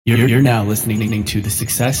You're now listening to the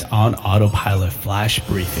Success on Autopilot Flash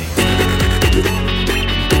Briefing.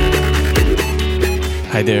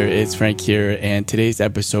 Hi there, it's Frank here, and today's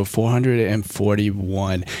episode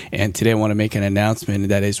 441. And today I want to make an announcement,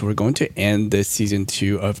 that is, we're going to end this season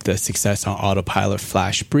 2 of the Success on Autopilot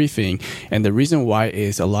Flash Briefing. And the reason why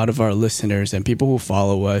is a lot of our listeners and people who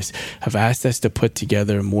follow us have asked us to put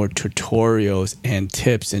together more tutorials and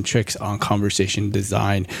tips and tricks on conversation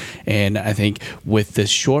design. And I think with the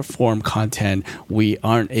short form content, we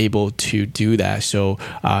aren't able to do that. So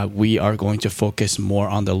we are going to focus more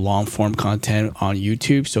on the long form content on YouTube.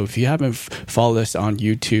 So if you haven't followed us on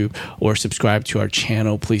YouTube or subscribed to our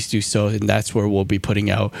channel, please do so. And that's where we'll be putting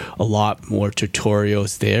out a lot more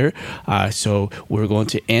tutorials there. So we're going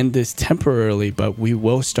to end this temporarily, but we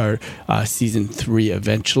will start season 3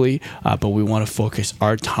 eventually. But we want to focus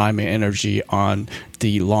our time and energy on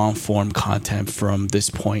the long form content from this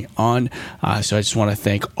point on. So I just want to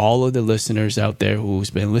thank all of the listeners out there who's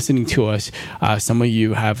been listening to us. Some of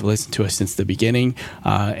you have listened to us since the beginning,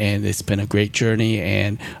 and it's been a great journey,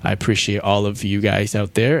 and I appreciate all of you guys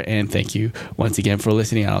out there, and thank you once again for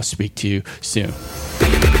listening. I'll speak to you soon.